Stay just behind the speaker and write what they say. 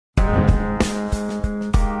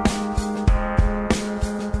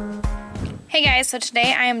Hey guys, so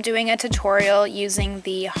today I am doing a tutorial using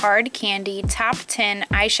the Hard Candy Top 10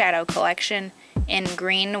 eyeshadow collection in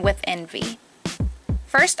Green with Envy.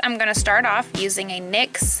 First, I'm going to start off using a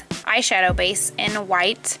NYX eyeshadow base in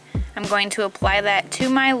white. I'm going to apply that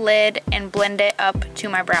to my lid and blend it up to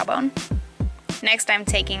my brow bone. Next, I'm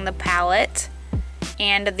taking the palette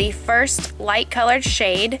and the first light colored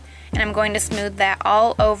shade, and I'm going to smooth that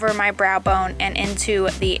all over my brow bone and into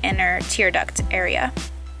the inner tear duct area.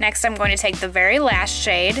 Next, I'm going to take the very last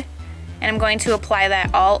shade, and I'm going to apply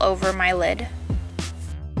that all over my lid.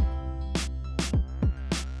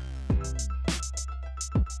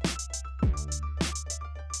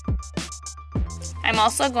 I'm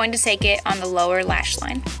also going to take it on the lower lash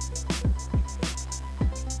line.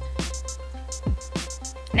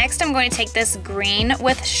 Next, I'm going to take this Green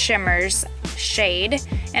with Shimmers shade,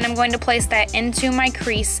 and I'm going to place that into my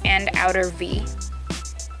crease and outer V.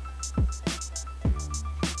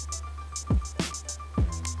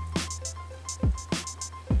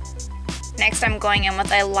 Next, I'm going in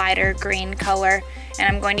with a lighter green color, and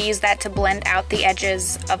I'm going to use that to blend out the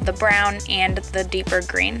edges of the brown and the deeper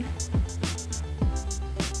green.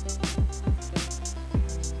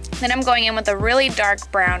 Then I'm going in with a really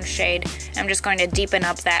dark brown shade, and I'm just going to deepen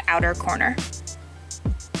up that outer corner.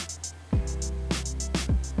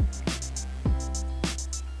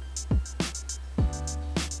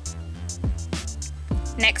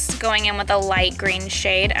 Next, going in with a light green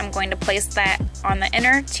shade, I'm going to place that on the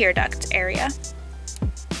inner tear duct area.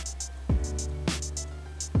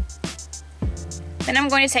 Then I'm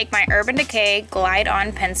going to take my Urban Decay Glide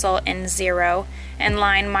On pencil in 0 and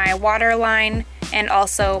line my waterline and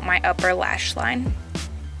also my upper lash line.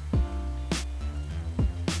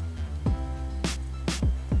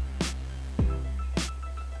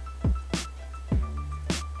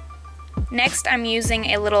 Next, I'm using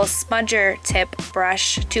a little smudger tip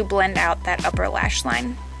brush to blend out that upper lash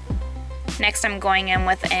line. Next, I'm going in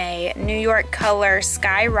with a New York Color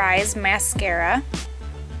Sky Rise Mascara.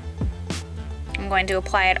 I'm going to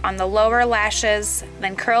apply it on the lower lashes,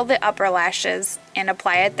 then curl the upper lashes and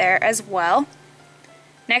apply it there as well.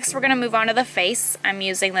 Next, we're going to move on to the face. I'm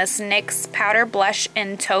using this NYX Powder Blush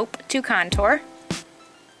in Taupe to contour.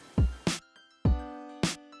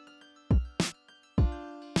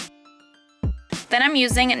 Then I'm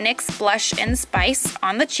using NYX Blush in Spice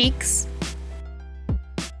on the cheeks.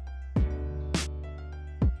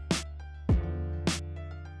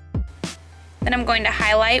 Then I'm going to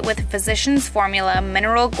highlight with Physicians Formula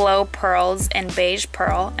Mineral Glow Pearls in Beige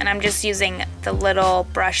Pearl, and I'm just using the little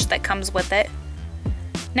brush that comes with it.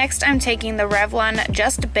 Next, I'm taking the Revlon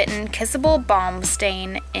Just Bitten Kissable Balm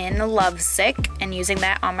Stain in Lovesick and using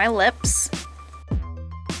that on my lips.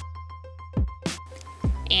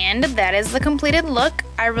 And that is the completed look.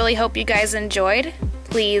 I really hope you guys enjoyed.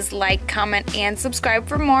 Please like, comment, and subscribe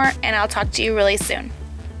for more, and I'll talk to you really soon.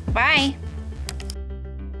 Bye!